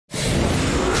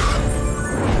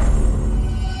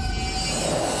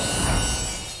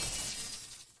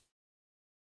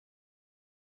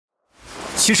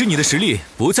其实你的实力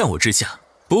不在我之下，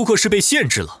不过是被限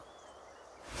制了。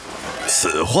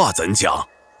此话怎讲？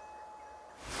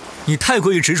你太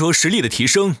过于执着实力的提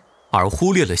升，而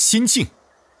忽略了心境。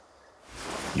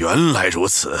原来如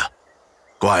此，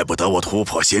怪不得我突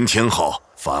破先天后，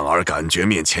反而感觉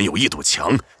面前有一堵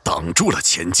墙挡住了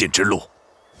前进之路。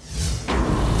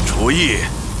楚毅，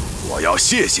我要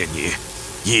谢谢你，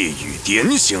一语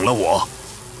点醒了我。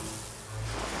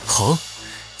好，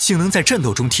竟能在战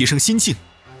斗中提升心境。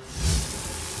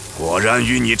果然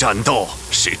与你战斗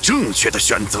是正确的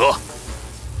选择。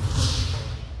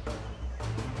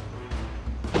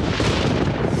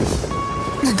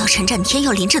难道陈战天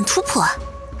要临阵突破？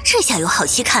这下有好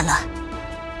戏看了。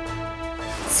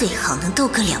最好能斗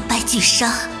个2败俱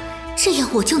伤，这样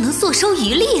我就能坐收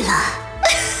渔利了。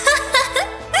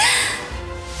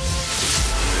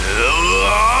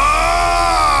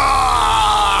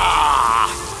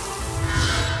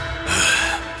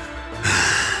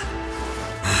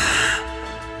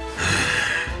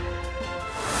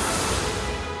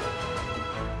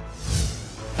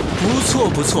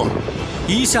不错，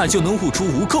一下就能悟出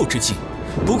无垢之境，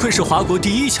不愧是华国第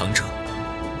1强者。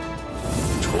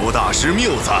楚大师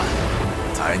谬赞，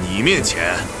在你面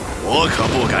前，我可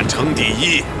不敢称第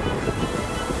1。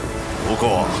不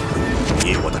过，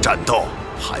你我的战斗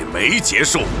还没结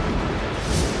束，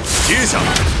接下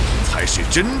来才是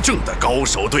真正的高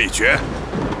手对决。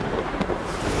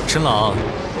陈老，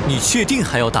你确定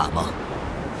还要打吗？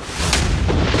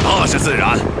那是自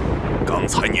然，刚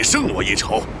才你胜我一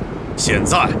筹。现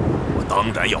在我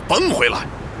当然要扳回来。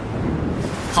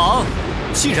好，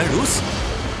既然如此，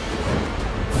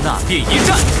那便一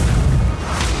战。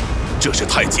这是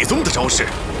太极宗的招式。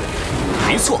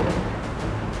没错，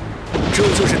这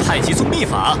就是太极宗秘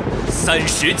法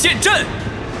30剑阵。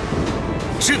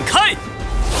震开！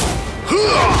呵！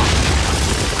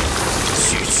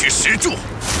区区10柱，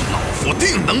老夫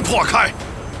定能破开。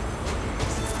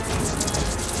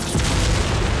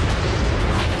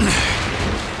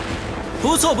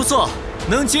不错不错，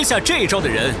能接下这一招的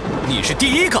人，你是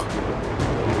第1个。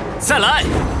再来，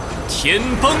天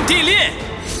崩地裂！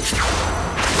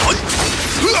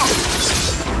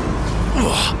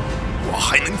我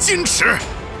还能坚持。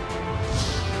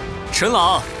陈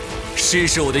老，试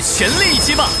试我的全力一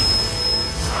击吧！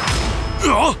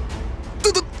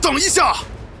等一下！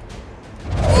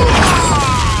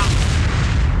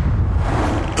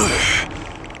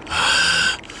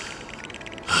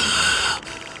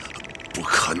不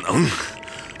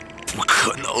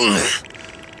可能！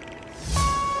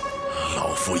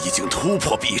老夫已经突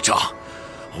破壁障，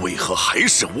为何还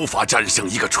是无法战胜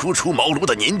一个初出茅庐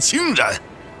的年轻人？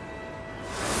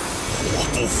我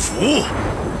不服！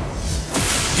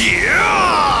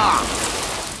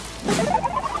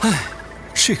哎，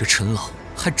这个陈老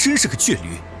还真是个倔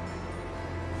驴。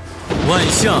万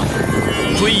象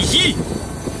归一。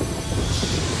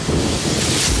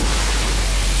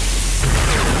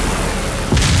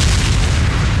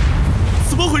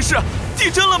怎么回事？地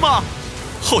震了吗？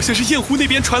好像是燕湖那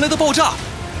边传来的爆炸。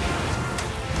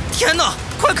天哪，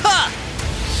快看！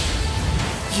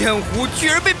燕湖居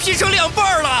然被劈成2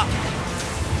半了！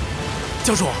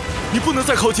教主，你不能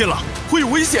再靠近了，会有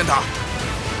危险的。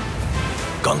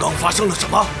刚刚发生了什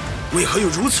么？为何有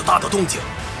如此大的动静？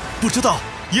不知道，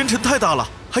烟尘太大了，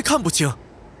还看不清。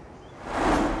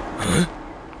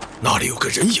那里有个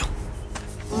人影。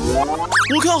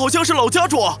我看好像是老家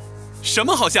主。什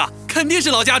么好像？肯定是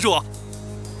老家主。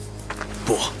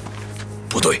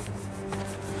不对，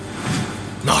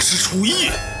那是楚毅。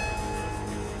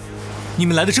你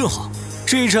们来的正好，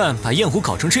这一战把燕湖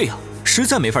搞成这样，实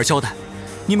在没法交代。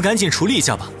你们赶紧处理一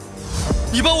下吧。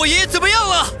你把我爷爷怎么样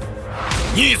了？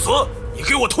逆子，你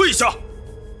给我退下！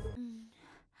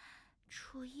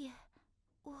楚毅，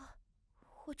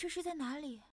我这是在哪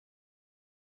里？